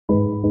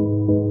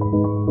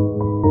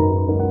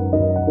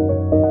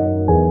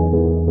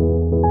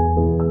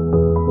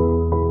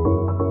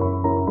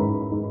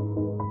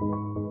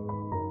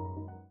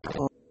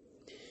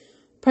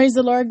Praise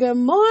the Lord. Good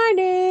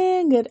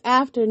morning, good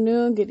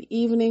afternoon, good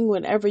evening,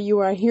 whenever you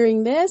are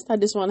hearing this. I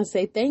just want to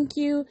say thank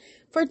you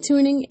for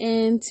tuning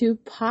in to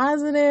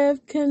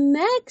Positive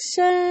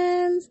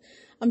Connections.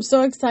 I'm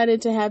so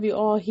excited to have you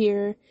all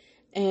here,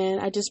 and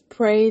I just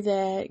pray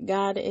that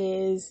God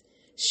is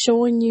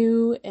showing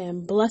you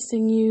and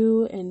blessing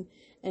you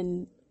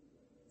and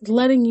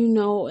letting you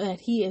know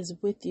that He is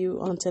with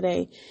you on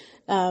today.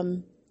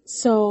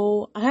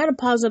 So I had a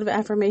positive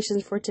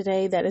affirmation for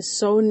today that is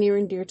so near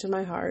and dear to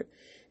my heart.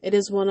 It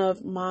is one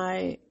of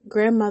my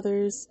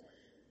grandmother's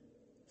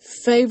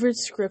favorite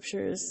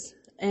scriptures,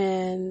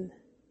 and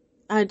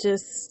I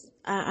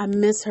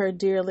miss her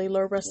dearly.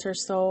 Lord rest her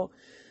soul.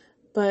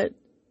 But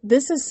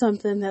this is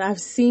something that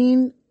I've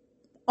seen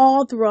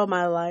all throughout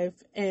my life,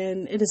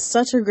 and it is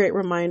such a great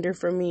reminder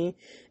for me.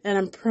 And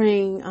I'm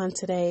praying on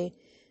today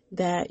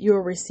that you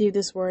will receive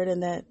this word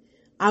and that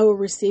I will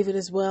receive it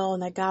as well,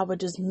 and that God would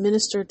just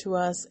minister to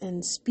us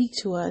and speak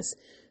to us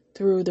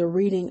through the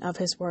reading of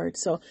His word.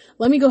 So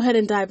let me go ahead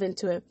and dive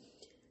into it.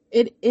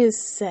 It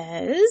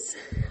says,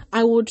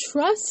 I will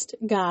trust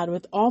God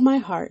with all my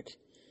heart.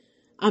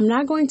 I'm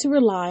not going to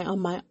rely on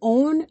my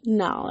own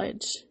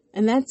knowledge.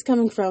 And that's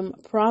coming from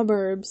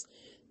Proverbs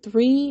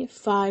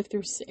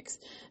 3:5-6.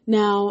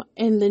 Now,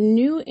 in the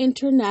New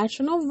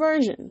International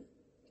Version,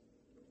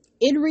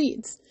 it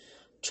reads,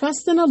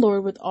 trust in the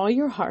Lord with all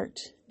your heart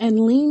and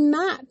lean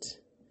not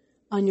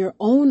on your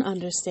own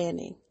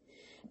understanding.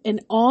 In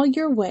all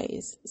your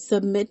ways,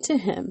 submit to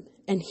Him,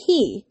 and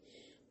He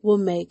will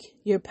make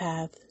your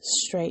path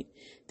straight.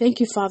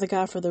 Thank you, Father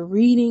God, for the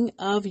reading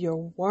of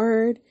your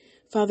word.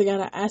 Father God,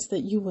 I ask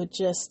that you would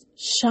just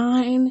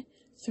shine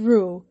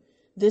through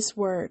this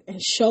word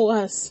and show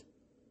us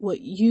what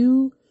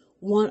you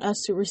want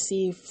us to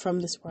receive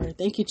from this word.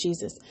 Thank you,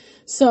 Jesus.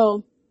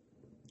 So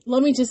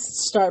let me just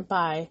start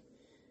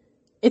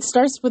it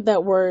starts with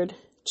that word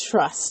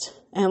trust.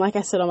 And like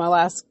I said on my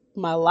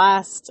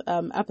last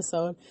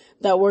episode,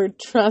 that word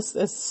trust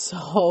is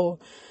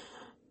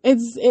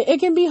it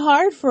can be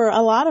hard for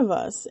a lot of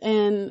us.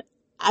 And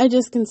I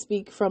just can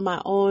speak from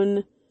my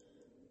own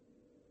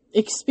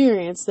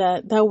experience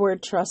that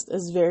word trust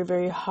is very,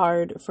 very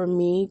hard for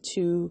me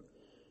to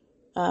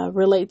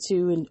relate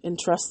to and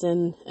trust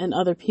in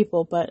other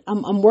people. But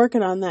I'm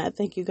working on that.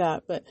 Thank you,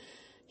 God. But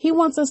He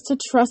wants us to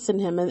trust in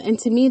Him. And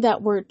to me,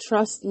 that word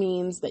trust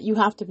means that you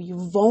have to be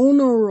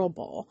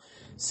vulnerable.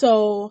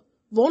 So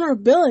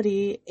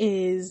vulnerability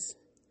is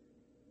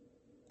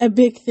a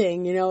big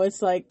thing. You know,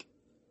 it's like,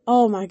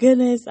 oh my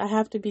goodness, I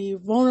have to be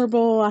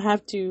vulnerable. I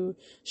have to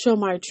show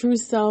my true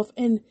self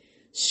and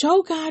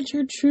show God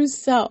your true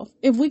self.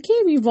 If we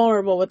can't be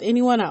vulnerable with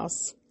anyone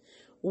else,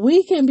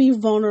 we can be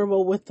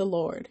vulnerable with the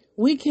Lord.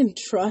 We can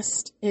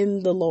trust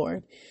in the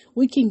Lord.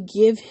 We can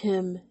give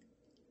Him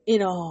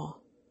it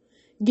all.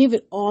 Give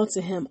it all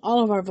to Him.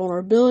 All of our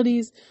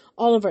vulnerabilities,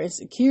 all of our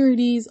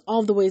insecurities,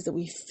 all the ways that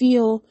we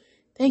feel.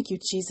 Thank you,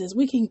 Jesus.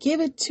 We can give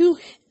it to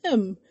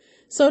Him.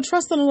 So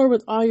trust in the Lord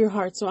with all your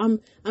heart. So I'm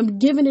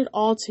giving it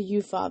all to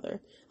you,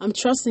 Father. I'm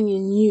trusting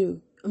in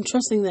you. I'm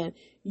trusting that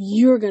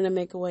you're going to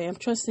make a way. I'm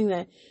trusting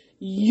that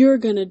you're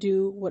going to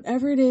do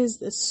whatever it is,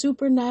 the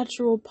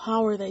supernatural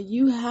power that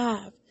you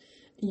have.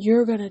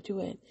 You're going to do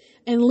it.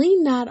 And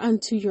lean not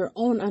unto your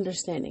own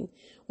understanding,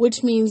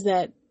 which means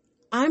that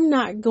I'm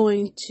not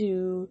going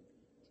to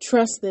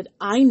trust that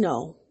I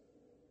know.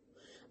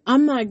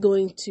 I'm not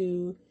going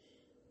to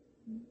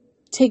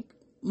take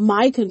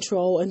my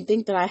control and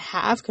think that I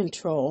have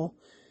control,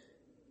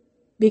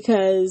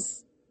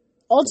 because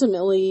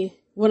ultimately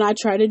when I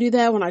try to do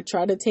that, when I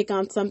try to take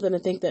on something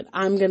and think that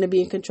I'm going to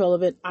be in control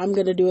of it, I'm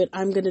going to do it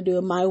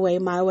my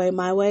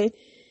way,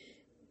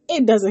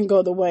 it doesn't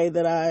go the way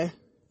that I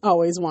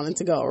always wanted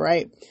to go,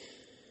 right?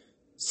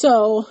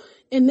 So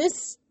in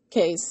this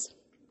case,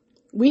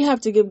 we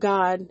have to give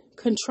God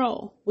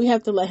control. We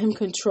have to let Him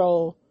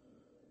control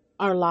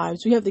our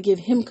lives. We have to give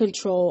Him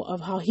control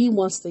of how He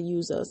wants to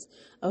use us,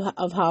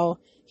 of how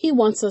He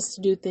wants us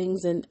to do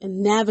things and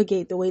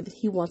navigate the way that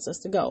He wants us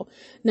to go.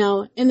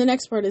 Now, in the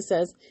next part, it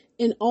says,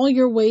 in all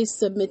your ways,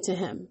 submit to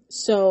Him.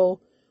 So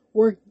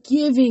we're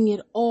giving it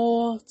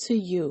all to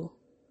you.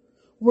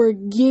 We're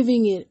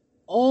giving it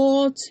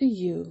all to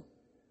you.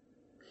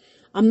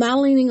 I'm not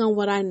leaning on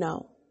what I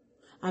know.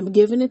 I'm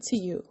giving it to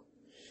you,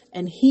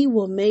 and He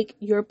will make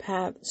your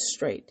path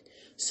straight.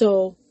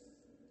 So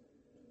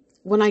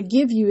when I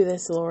give you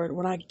this, Lord,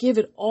 when I give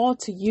it all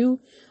to you,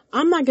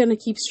 I'm not going to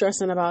keep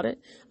stressing about it.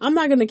 I'm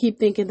not going to keep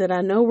thinking that I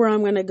know where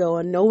I'm going to go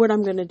and know what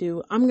I'm going to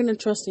do. I'm going to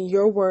trust in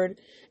your word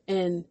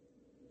and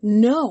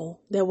know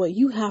that what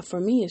you have for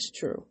me is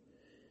true,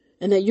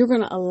 and that you're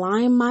going to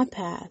align my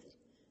path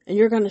and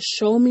you're going to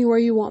show me where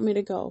you want me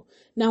to go.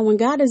 Now, when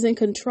God is in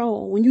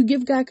control, when you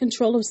give God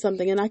control of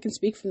something, and I can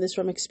speak from this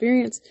from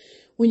experience,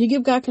 when you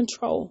give God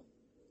control,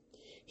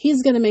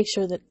 He's going to make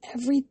sure that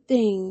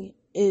everything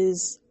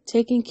is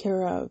taken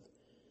care of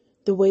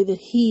the way that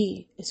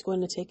He is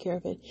going to take care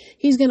of it.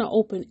 He's going to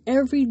open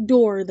every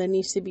door that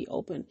needs to be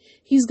open.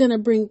 He's going to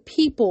bring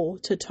people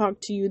to talk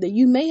to you that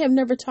you may have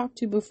never talked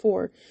to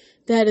before,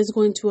 that is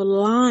going to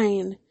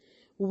align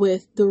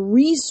with the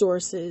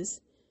resources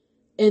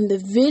and the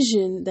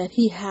vision that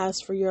he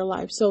has for your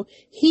life. So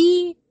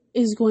he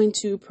is going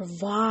to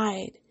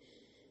provide.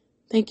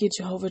 Thank you,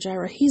 Jehovah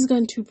Jireh. He's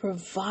going to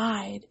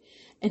provide,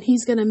 and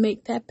he's going to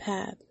make that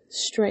path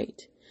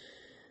straight.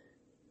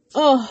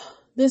 Oh,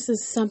 this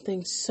is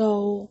something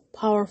so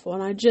powerful.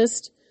 And I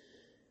just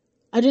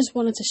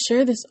wanted to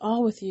share this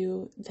all with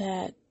you,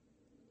 that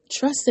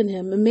trust in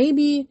him. And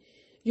maybe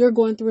you're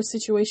going through a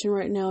situation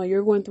right now.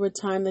 You're going through a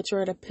time that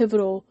you're at a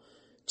pivotal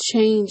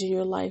change in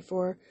your life,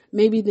 or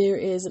maybe there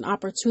is an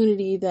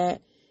opportunity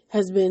that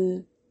has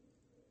been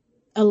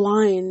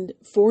aligned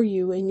for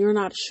you and you're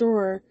not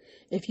sure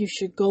if you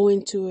should go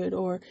into it,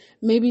 or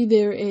maybe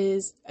there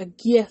is a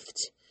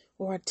gift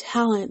or a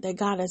talent that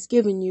God has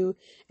given you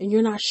and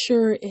you're not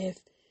sure if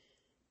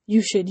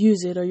you should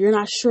use it, or you're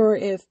not sure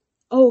if,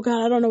 oh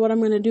God, I don't know what I'm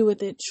going to do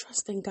with it.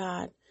 Trust in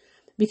God,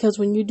 because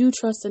when you do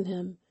trust in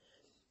him,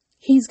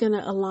 he's going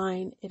to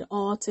align it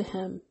all to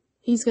him.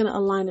 He's going to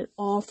align it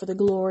all for the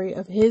glory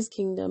of his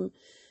kingdom.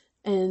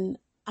 And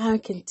I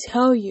can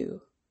tell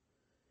you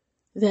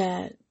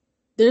that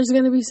there's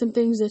going to be some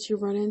things that you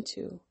run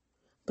into,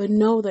 but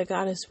know that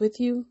God is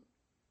with you,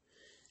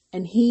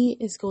 and he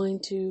is going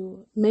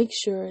to make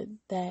sure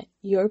that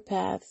your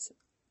paths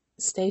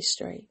stay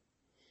straight.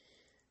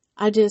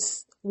 I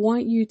just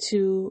want you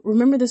to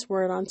remember this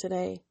word on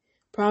today.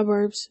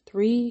 Proverbs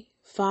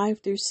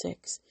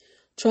 3:5-6.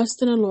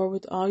 Trust in the Lord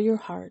with all your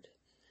heart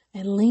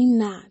and lean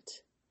not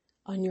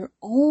on your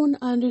own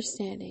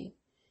understanding.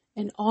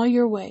 In all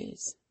your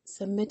ways,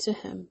 submit to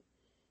him,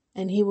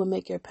 and he will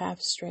make your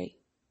path straight.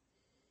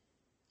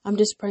 I'm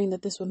just praying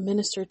that this will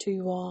minister to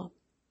you all.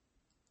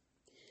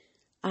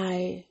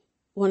 I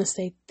want to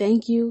say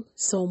thank you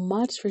so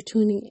much for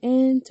tuning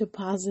in to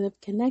Positive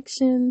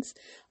Connections.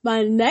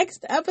 My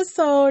next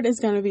episode is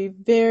going to be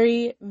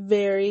very,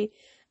 very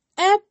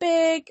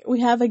epic.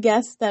 We have a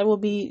guest that will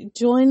be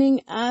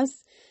joining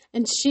us,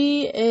 and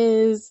she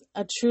is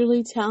a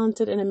truly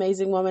talented and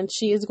amazing woman.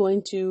 She is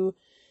going to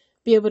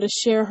be able to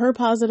share her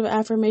positive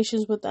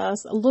affirmations with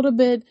us, a little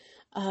bit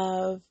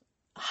of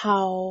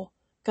how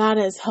God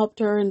has helped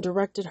her and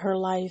directed her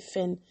life,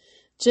 and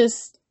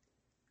just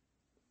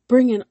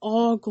bringing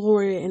all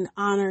glory and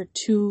honor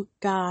to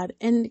God,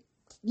 and,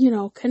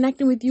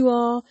 connecting with you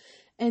all,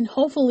 and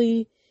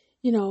hopefully,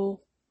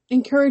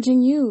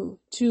 encouraging you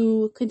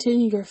to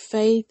continue your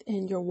faith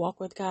and your walk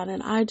with God.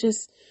 And I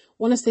just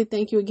want to say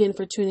thank you again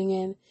for tuning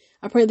in.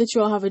 I pray that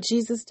you all have a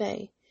Jesus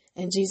day.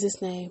 In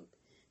Jesus' name,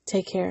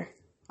 take care.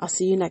 I'll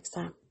see you next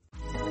time.